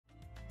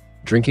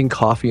Drinking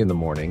coffee in the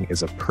morning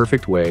is a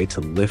perfect way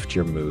to lift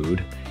your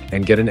mood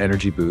and get an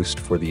energy boost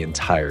for the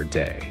entire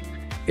day.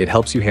 It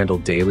helps you handle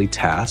daily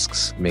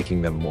tasks,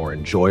 making them more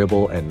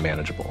enjoyable and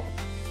manageable.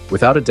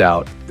 Without a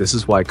doubt, this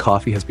is why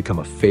coffee has become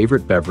a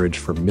favorite beverage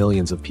for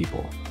millions of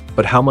people.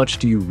 But how much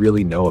do you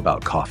really know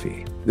about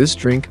coffee? This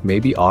drink may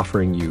be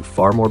offering you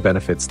far more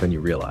benefits than you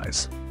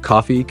realize.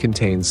 Coffee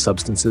contains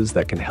substances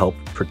that can help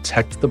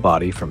protect the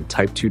body from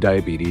type 2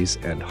 diabetes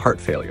and heart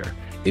failure,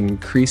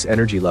 increase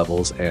energy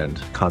levels and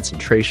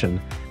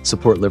concentration,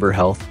 support liver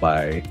health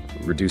by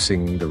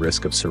reducing the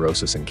risk of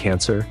cirrhosis and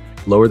cancer,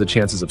 lower the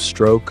chances of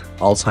stroke,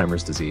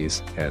 Alzheimer's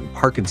disease, and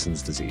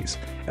Parkinson's disease,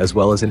 as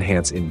well as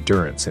enhance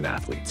endurance in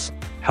athletes.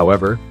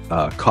 However,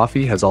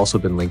 coffee has also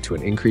been linked to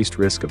an increased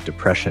risk of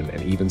depression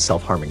and even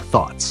self-harming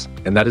thoughts.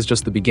 And that is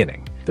just the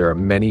beginning. There are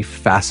many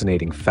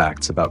fascinating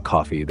facts about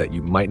coffee that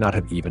you might not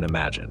have even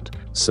imagined.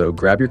 So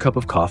grab your cup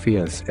of coffee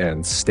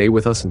and stay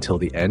with us until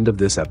the end of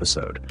this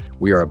episode.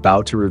 We are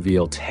about to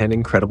reveal 10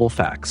 incredible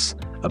facts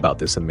about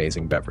this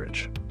amazing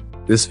beverage.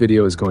 This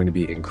video is going to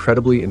be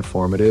incredibly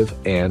informative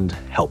and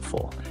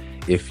helpful.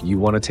 If you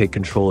want to take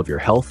control of your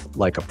health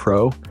like a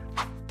pro,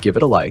 give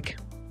it a like,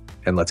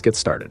 and let's get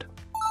started.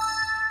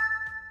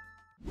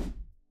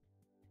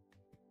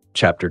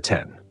 Chapter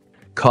 10.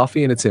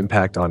 Coffee and its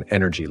impact on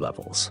energy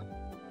levels.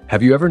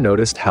 Have you ever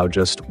noticed how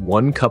just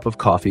one cup of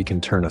coffee can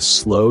turn a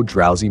slow,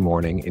 drowsy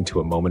morning into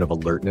a moment of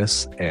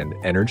alertness and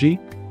energy?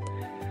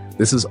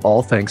 This is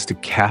all thanks to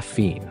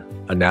caffeine,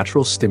 a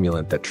natural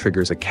stimulant that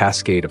triggers a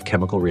cascade of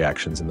chemical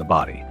reactions in the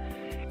body.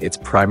 Its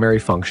primary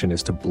function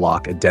is to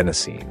block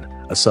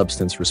adenosine, a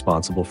substance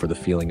responsible for the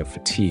feeling of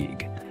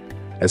fatigue.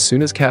 As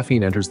soon as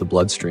caffeine enters the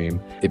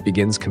bloodstream, it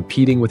begins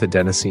competing with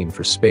adenosine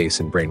for space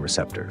in brain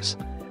receptors.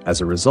 As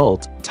a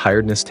result,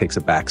 tiredness takes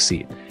a back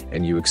seat,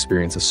 and you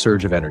experience a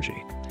surge of energy.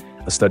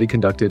 A study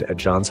conducted at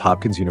Johns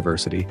Hopkins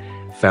University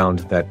found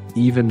that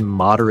even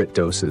moderate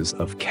doses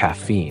of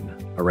caffeine,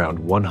 around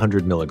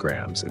 100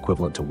 milligrams,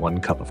 equivalent to 1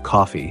 cup of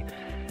coffee,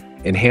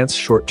 enhance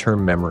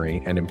short-term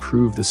memory and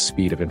improve the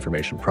speed of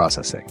information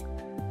processing.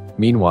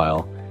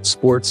 Meanwhile,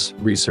 sports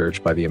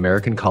research by the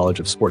American College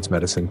of Sports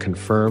Medicine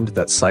confirmed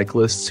that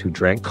cyclists who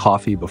drank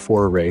coffee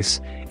before a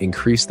race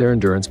increased their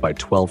endurance by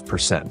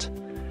 12%,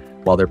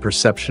 while their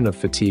perception of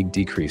fatigue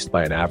decreased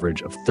by an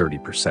average of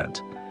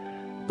 30%.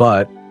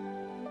 But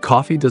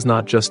coffee does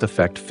not just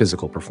affect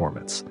physical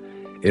performance.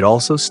 It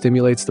also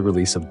stimulates the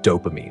release of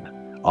dopamine,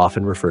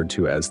 often referred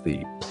to as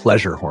the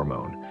pleasure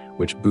hormone,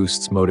 which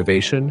boosts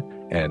motivation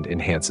and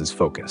enhances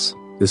focus.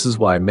 This is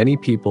why many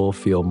people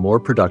feel more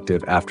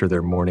productive after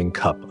their morning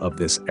cup of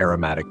this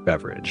aromatic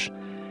beverage.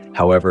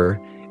 However,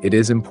 it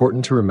is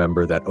important to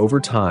remember that over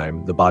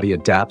time, the body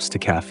adapts to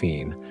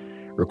caffeine,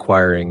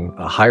 requiring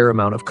a higher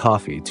amount of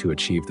coffee to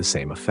achieve the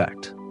same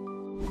effect.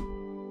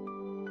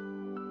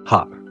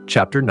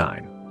 Chapter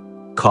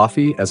 9.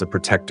 Coffee as a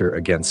protector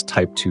against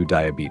type 2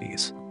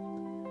 diabetes.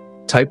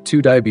 Type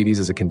 2 diabetes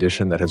is a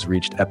condition that has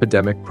reached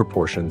epidemic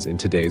proportions in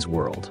today's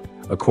world.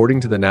 According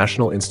to the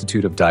National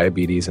Institute of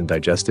Diabetes and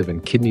Digestive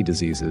and Kidney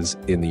Diseases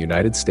in the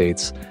United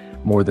States,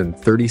 more than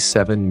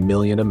 37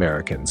 million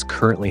Americans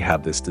currently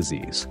have this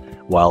disease,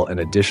 while an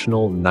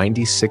additional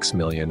 96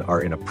 million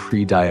are in a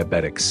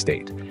pre-diabetic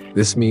state.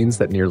 This means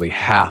that nearly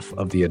half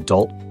of the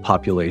adult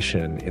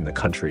population in the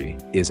country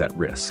is at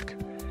risk.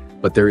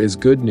 But there is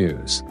good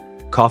news.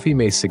 Coffee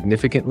may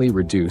significantly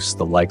reduce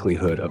the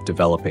likelihood of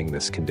developing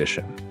this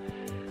condition.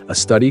 A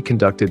study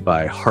conducted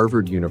by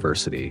Harvard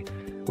University,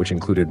 which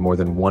included more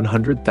than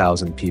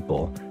 100,000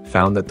 people,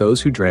 found that those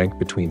who drank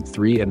between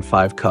 3 and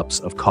 5 cups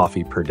of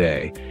coffee per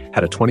day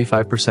had a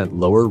 25%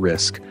 lower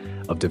risk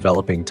of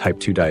developing type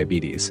 2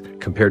 diabetes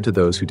compared to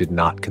those who did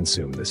not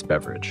consume this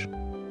beverage.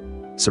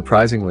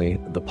 Surprisingly,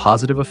 the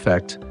positive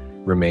effect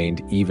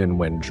remained even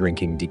when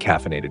drinking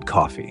decaffeinated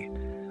coffee.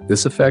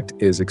 This effect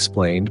is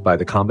explained by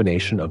the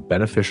combination of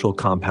beneficial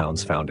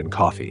compounds found in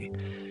coffee.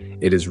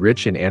 It is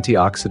rich in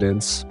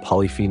antioxidants,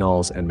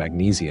 polyphenols, and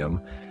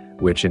magnesium,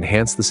 which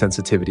enhance the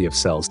sensitivity of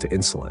cells to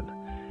insulin.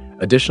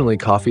 Additionally,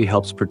 coffee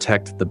helps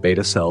protect the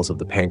beta cells of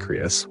the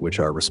pancreas, which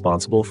are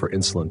responsible for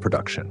insulin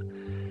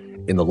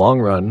production. In the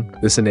long run,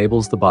 this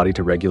enables the body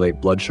to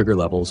regulate blood sugar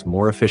levels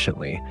more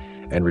efficiently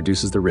and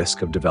reduces the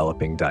risk of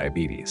developing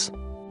diabetes.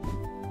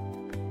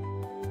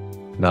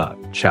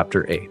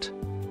 Chapter 8.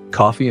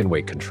 Coffee and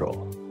weight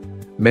control.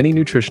 Many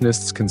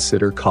nutritionists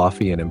consider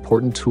coffee an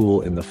important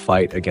tool in the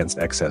fight against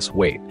excess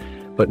weight,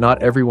 but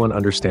not everyone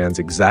understands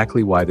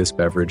exactly why this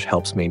beverage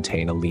helps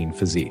maintain a lean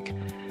physique.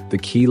 The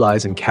key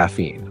lies in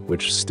caffeine,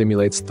 which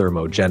stimulates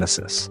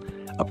thermogenesis,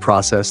 a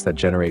process that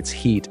generates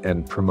heat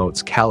and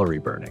promotes calorie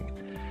burning.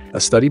 A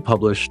study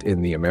published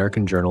in the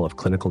American Journal of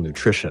Clinical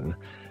Nutrition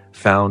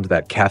found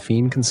that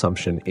caffeine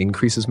consumption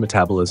increases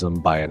metabolism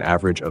by an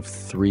average of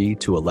 3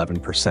 to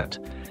 11%,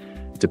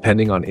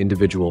 depending on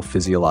individual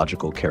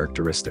physiological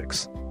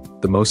characteristics.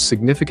 The most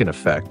significant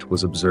effect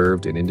was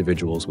observed in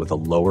individuals with a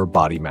lower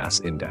body mass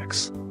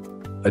index.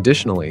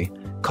 Additionally,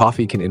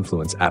 coffee can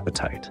influence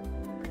appetite.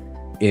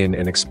 In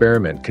an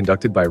experiment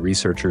conducted by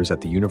researchers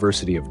at the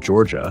University of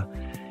Georgia,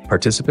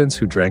 Participants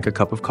who drank a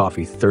cup of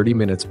coffee 30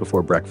 minutes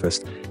before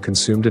breakfast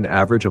consumed an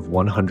average of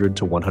 100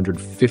 to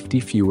 150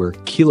 fewer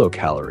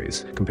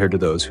kilocalories compared to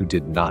those who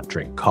did not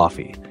drink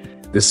coffee.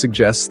 This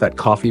suggests that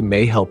coffee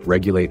may help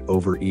regulate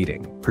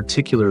overeating,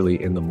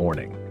 particularly in the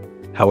morning.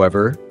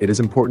 However, it is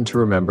important to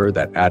remember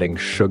that adding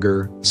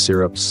sugar,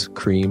 syrups,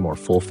 cream, or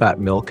full-fat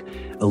milk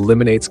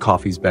eliminates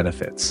coffee's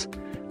benefits,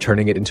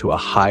 turning it into a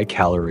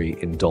high-calorie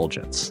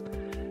indulgence.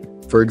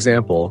 For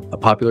example, a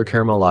popular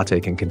caramel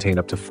latte can contain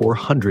up to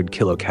 400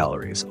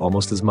 kilocalories,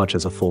 almost as much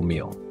as a full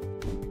meal.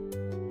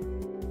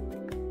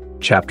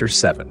 Chapter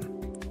 7: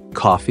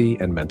 Coffee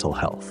and Mental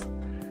Health.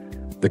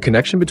 The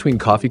connection between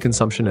coffee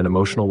consumption and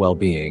emotional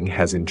well-being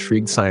has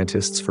intrigued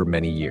scientists for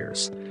many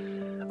years.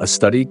 A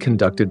study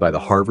conducted by the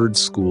Harvard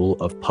School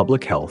of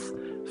Public Health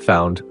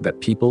found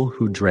that people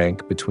who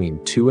drank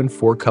between 2 and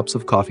 4 cups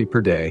of coffee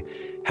per day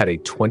had a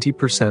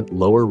 20%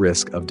 lower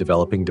risk of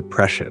developing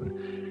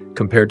depression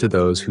compared to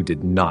those who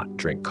did not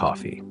drink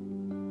coffee.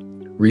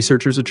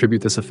 Researchers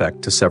attribute this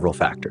effect to several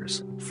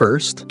factors.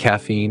 First,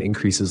 caffeine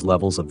increases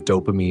levels of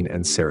dopamine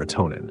and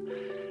serotonin,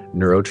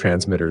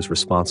 neurotransmitters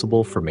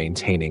responsible for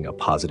maintaining a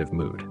positive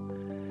mood.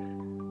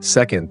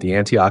 Second, the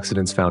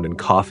antioxidants found in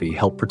coffee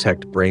help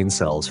protect brain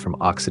cells from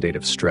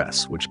oxidative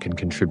stress, which can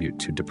contribute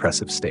to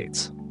depressive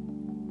states.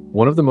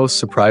 One of the most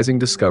surprising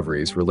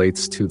discoveries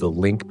relates to the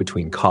link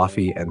between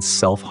coffee and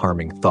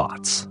self-harming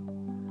thoughts.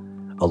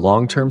 A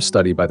long-term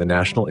study by the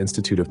National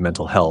Institute of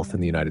Mental Health in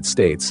the United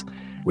States,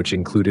 which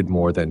included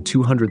more than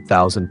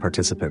 200,000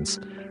 participants,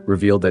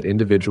 revealed that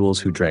individuals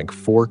who drank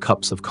 4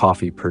 cups of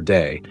coffee per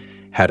day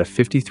had a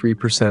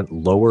 53%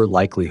 lower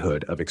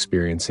likelihood of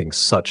experiencing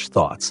such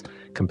thoughts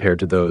compared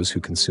to those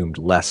who consumed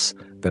less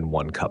than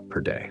 1 cup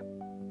per day.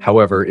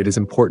 However, it is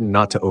important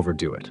not to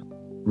overdo it.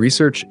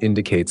 Research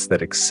indicates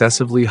that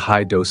excessively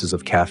high doses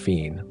of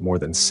caffeine, more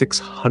than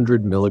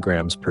 600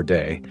 milligrams per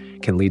day,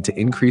 can lead to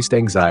increased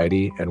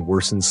anxiety and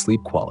worsened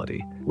sleep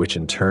quality, which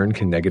in turn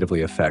can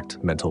negatively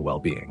affect mental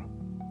well-being.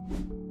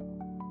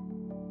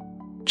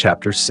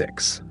 Chapter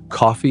 6: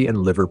 Coffee and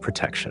Liver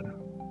Protection.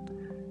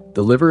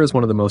 The liver is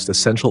one of the most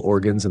essential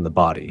organs in the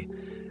body,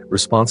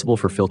 responsible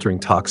for filtering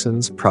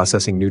toxins,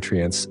 processing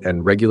nutrients,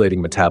 and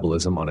regulating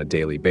metabolism on a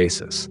daily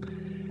basis.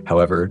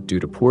 However,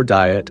 due to poor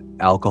diet,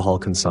 alcohol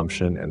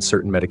consumption, and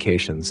certain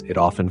medications, it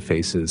often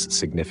faces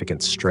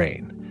significant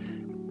strain.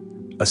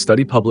 A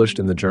study published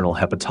in the journal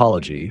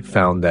Hepatology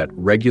found that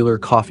regular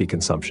coffee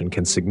consumption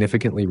can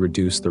significantly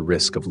reduce the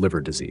risk of liver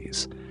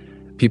disease.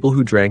 People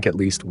who drank at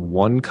least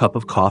 1 cup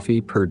of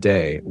coffee per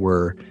day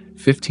were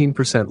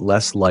 15%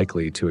 less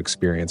likely to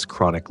experience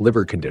chronic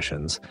liver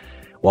conditions,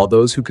 while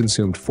those who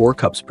consumed 4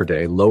 cups per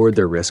day lowered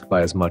their risk by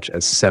as much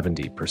as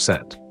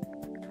 70%.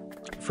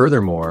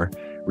 Furthermore,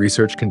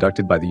 research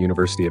conducted by the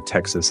University of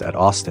Texas at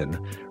Austin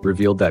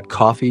revealed that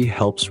coffee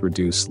helps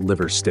reduce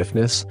liver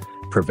stiffness,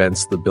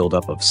 prevents the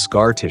buildup of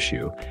scar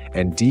tissue,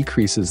 and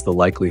decreases the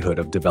likelihood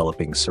of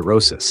developing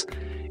cirrhosis,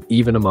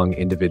 even among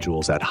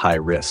individuals at high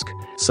risk,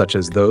 such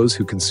as those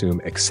who consume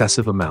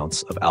excessive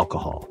amounts of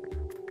alcohol.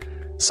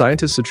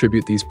 Scientists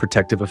attribute these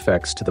protective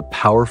effects to the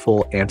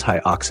powerful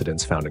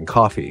antioxidants found in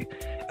coffee,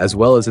 as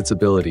well as its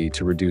ability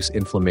to reduce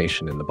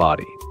inflammation in the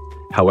body.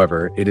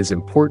 However, it is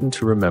important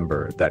to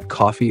remember that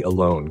coffee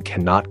alone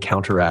cannot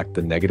counteract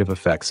the negative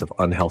effects of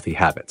unhealthy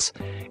habits.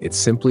 It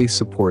simply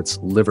supports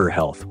liver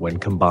health when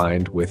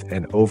combined with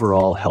an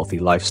overall healthy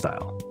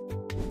lifestyle.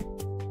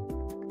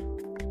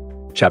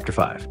 Chapter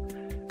 5: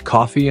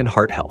 Coffee and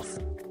Heart Health.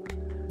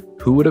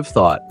 Who would have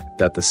thought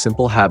that the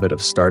simple habit of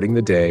starting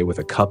the day with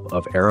a cup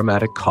of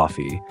aromatic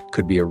coffee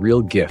could be a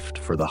real gift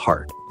for the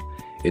heart?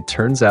 It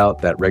turns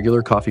out that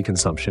regular coffee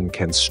consumption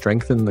can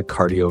strengthen the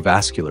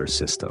cardiovascular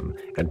system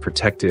and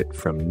protect it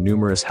from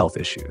numerous health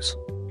issues.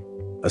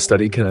 A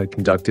study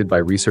conducted by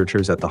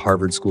researchers at the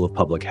Harvard School of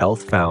Public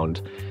Health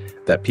found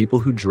that people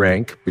who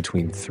drank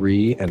between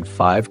 3 and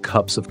 5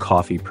 cups of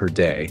coffee per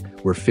day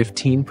were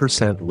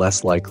 15%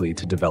 less likely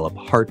to develop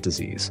heart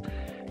disease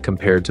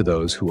compared to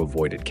those who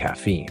avoided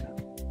caffeine.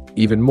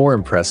 Even more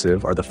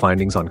impressive are the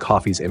findings on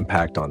coffee's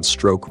impact on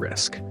stroke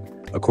risk.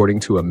 According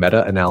to a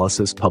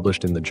meta-analysis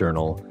published in the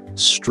journal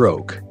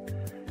Stroke,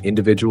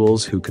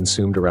 individuals who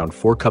consumed around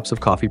 4 cups of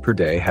coffee per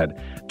day had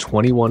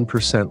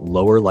 21%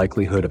 lower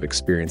likelihood of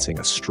experiencing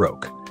a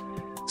stroke.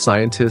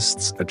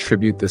 Scientists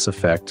attribute this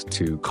effect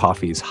to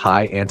coffee's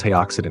high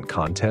antioxidant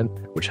content,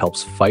 which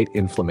helps fight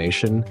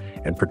inflammation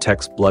and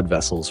protects blood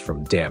vessels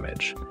from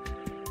damage.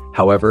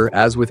 However,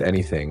 as with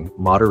anything,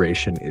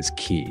 moderation is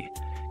key.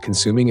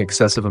 Consuming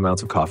excessive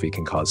amounts of coffee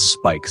can cause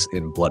spikes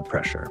in blood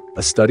pressure.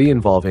 A study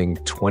involving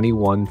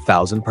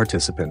 21,000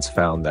 participants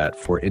found that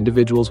for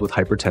individuals with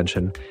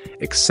hypertension,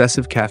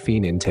 excessive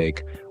caffeine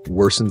intake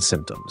worsened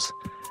symptoms.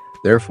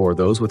 Therefore,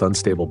 those with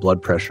unstable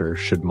blood pressure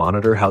should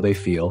monitor how they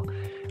feel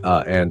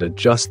and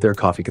adjust their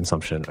coffee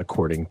consumption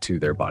according to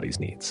their body's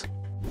needs.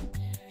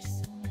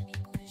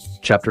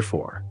 Chapter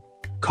 4: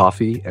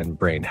 Coffee and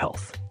Brain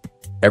Health.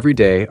 Every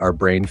day, our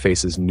brain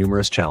faces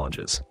numerous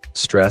challenges.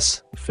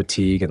 Stress,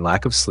 fatigue, and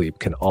lack of sleep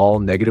can all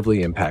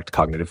negatively impact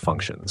cognitive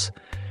functions.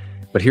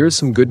 But here's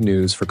some good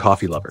news for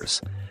coffee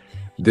lovers.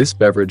 This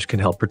beverage can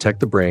help protect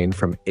the brain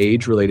from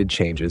age-related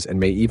changes and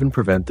may even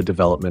prevent the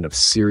development of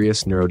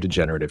serious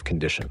neurodegenerative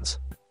conditions.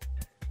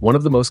 One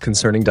of the most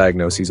concerning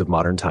diagnoses of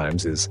modern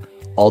times is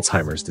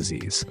Alzheimer's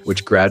disease,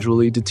 which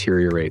gradually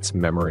deteriorates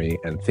memory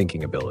and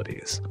thinking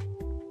abilities.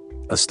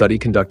 A study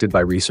conducted by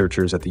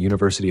researchers at the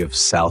University of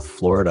South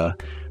Florida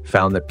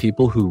found that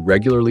people who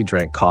regularly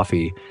drank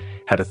coffee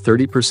had a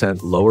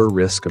 30% lower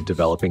risk of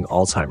developing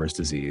Alzheimer's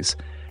disease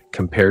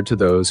compared to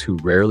those who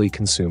rarely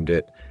consumed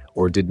it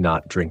or did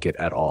not drink it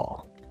at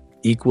all.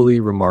 Equally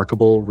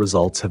remarkable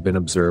results have been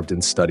observed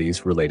in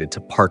studies related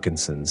to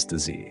Parkinson's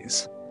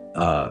disease.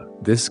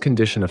 This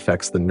condition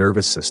affects the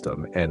nervous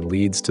system and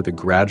leads to the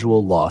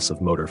gradual loss of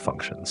motor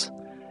functions.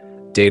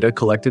 Data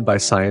collected by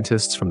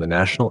scientists from the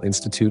National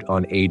Institute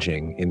on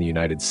Aging in the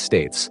United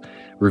States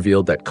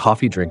revealed that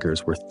coffee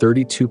drinkers were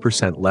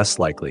 32% less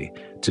likely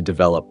to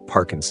develop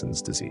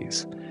Parkinson's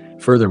disease.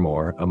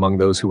 Furthermore, among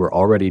those who were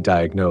already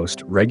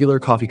diagnosed, regular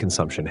coffee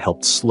consumption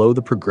helped slow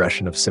the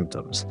progression of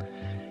symptoms.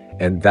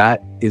 And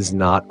that is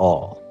not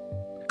all.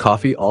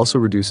 Coffee also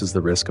reduces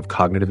the risk of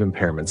cognitive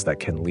impairments that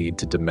can lead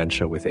to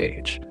dementia with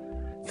age.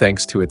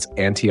 Thanks to its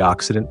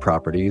antioxidant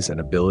properties and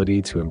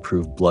ability to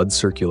improve blood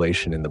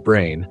circulation in the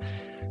brain,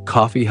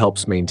 coffee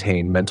helps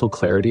maintain mental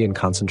clarity and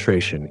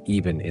concentration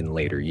even in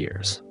later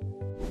years.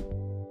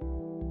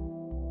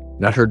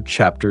 Now to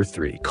Chapter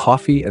 3,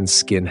 Coffee and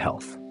Skin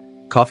Health.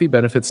 Coffee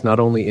benefits not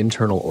only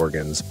internal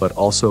organs, but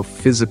also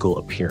physical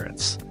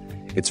appearance.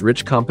 Its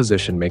rich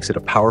composition makes it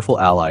a powerful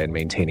ally in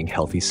maintaining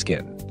healthy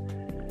skin.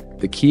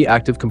 The key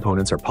active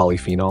components are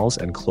polyphenols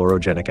and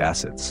chlorogenic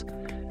acids.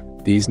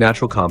 These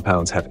natural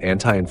compounds have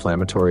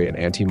anti-inflammatory and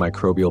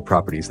antimicrobial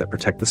properties that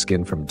protect the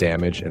skin from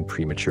damage and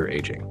premature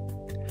aging.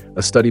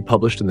 A study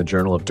published in the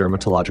Journal of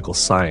Dermatological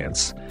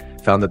Science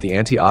found that the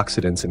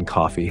antioxidants in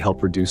coffee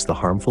help reduce the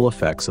harmful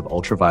effects of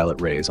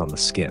ultraviolet rays on the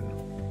skin.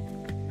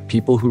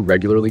 People who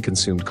regularly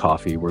consumed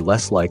coffee were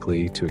less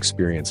likely to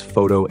experience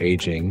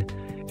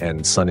photoaging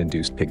and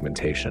sun-induced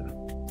pigmentation.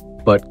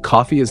 But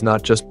coffee is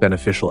not just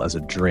beneficial as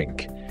a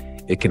drink.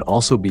 It can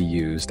also be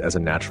used as a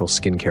natural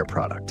skincare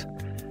product.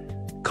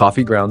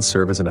 Coffee grounds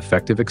serve as an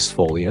effective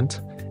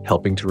exfoliant,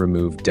 helping to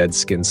remove dead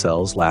skin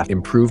cells,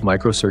 improve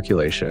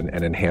microcirculation,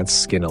 and enhance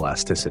skin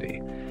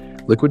elasticity.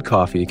 Liquid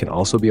coffee can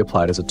also be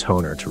applied as a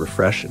toner to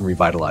refresh and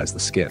revitalize the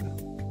skin.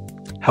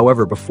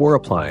 However, before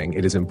applying,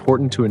 it is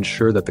important to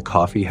ensure that the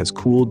coffee has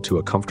cooled to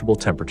a comfortable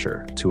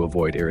temperature to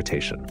avoid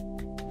irritation.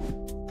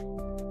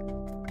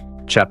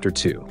 Chapter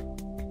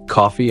 2.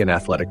 Coffee and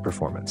Athletic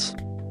Performance.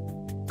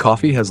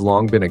 Coffee has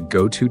long been a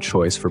go-to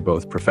choice for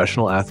both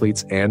professional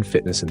athletes and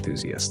fitness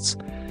enthusiasts.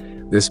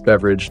 This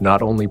beverage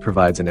not only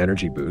provides an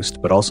energy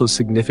boost, but also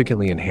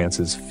significantly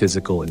enhances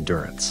physical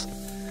endurance.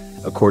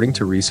 According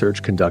to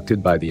research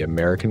conducted by the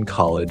American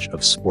College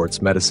of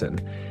Sports Medicine,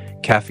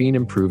 caffeine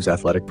improves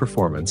athletic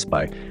performance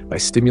by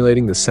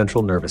stimulating the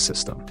central nervous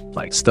system.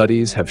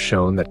 Studies have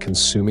shown that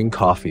consuming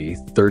coffee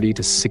 30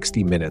 to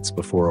 60 minutes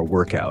before a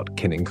workout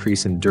can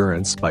increase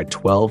endurance by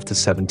 12 to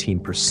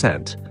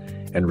 17%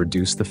 and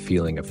reduce the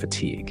feeling of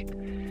fatigue.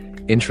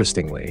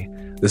 Interestingly,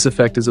 this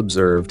effect is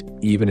observed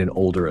even in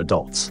older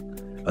adults.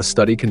 A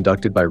study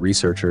conducted by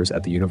researchers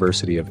at the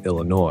University of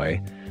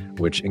Illinois,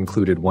 which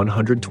included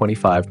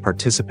 125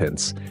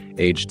 participants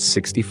aged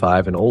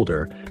 65 and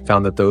older,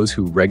 found that those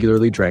who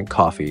regularly drank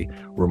coffee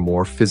were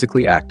more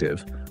physically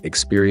active,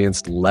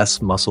 experienced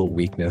less muscle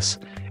weakness,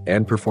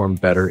 and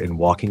performed better in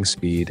walking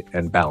speed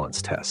and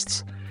balance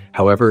tests.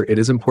 However, it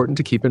is important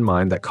to keep in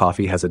mind that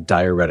coffee has a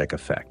diuretic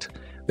effect.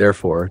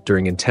 Therefore,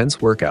 during intense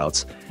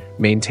workouts,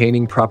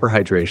 maintaining proper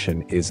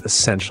hydration is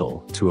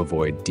essential to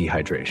avoid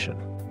dehydration.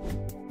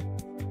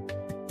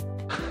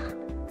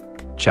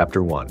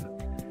 Chapter 1.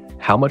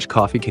 How much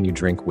coffee can you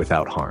drink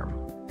without harm?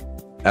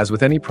 As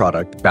with any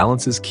product,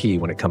 balance is key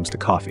when it comes to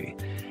coffee.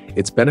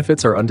 Its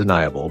benefits are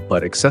undeniable,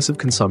 but excessive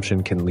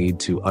consumption can lead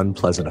to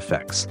unpleasant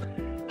effects.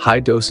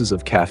 High doses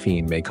of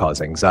caffeine may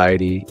cause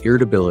anxiety,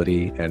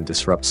 irritability, and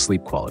disrupt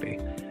sleep quality.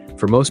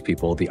 For most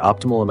people, the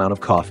optimal amount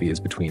of coffee is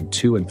between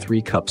 2 and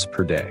 3 cups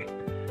per day.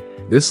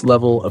 This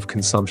level of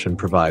consumption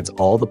provides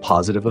all the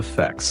positive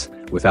effects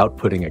without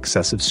putting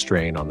excessive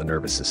strain on the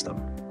nervous system.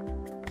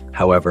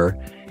 However,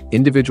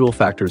 individual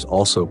factors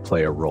also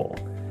play a role.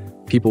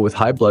 People with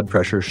high blood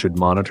pressure should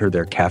monitor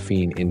their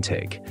caffeine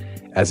intake,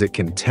 as it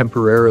can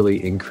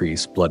temporarily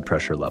increase blood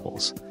pressure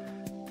levels.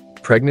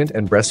 Pregnant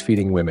and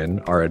breastfeeding women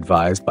are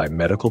advised by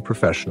medical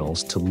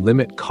professionals to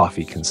limit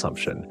coffee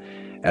consumption,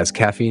 as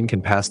caffeine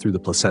can pass through the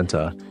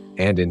placenta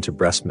and into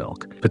breast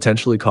milk,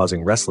 potentially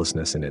causing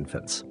restlessness in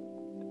infants.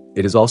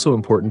 It is also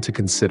important to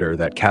consider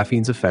that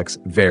caffeine's effects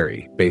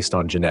vary based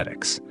on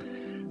genetics.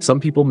 Some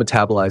people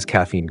metabolize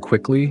caffeine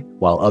quickly,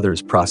 while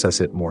others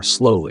process it more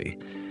slowly,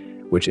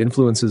 which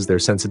influences their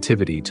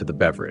sensitivity to the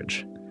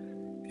beverage.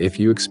 If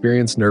you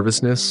experience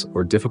nervousness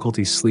or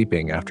difficulty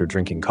sleeping after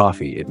drinking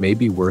coffee, it may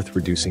be worth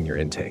reducing your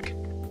intake.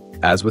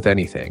 As with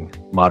anything,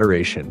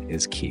 moderation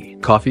is key.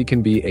 Coffee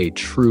can be a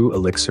true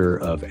elixir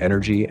of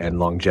energy and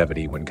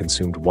longevity when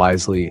consumed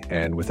wisely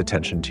and with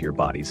attention to your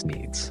body's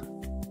needs.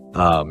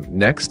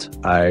 Next,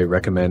 I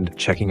recommend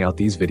checking out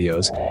these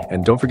videos,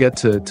 and don't forget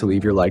to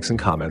leave your likes and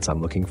comments.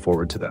 I'm looking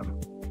forward to them.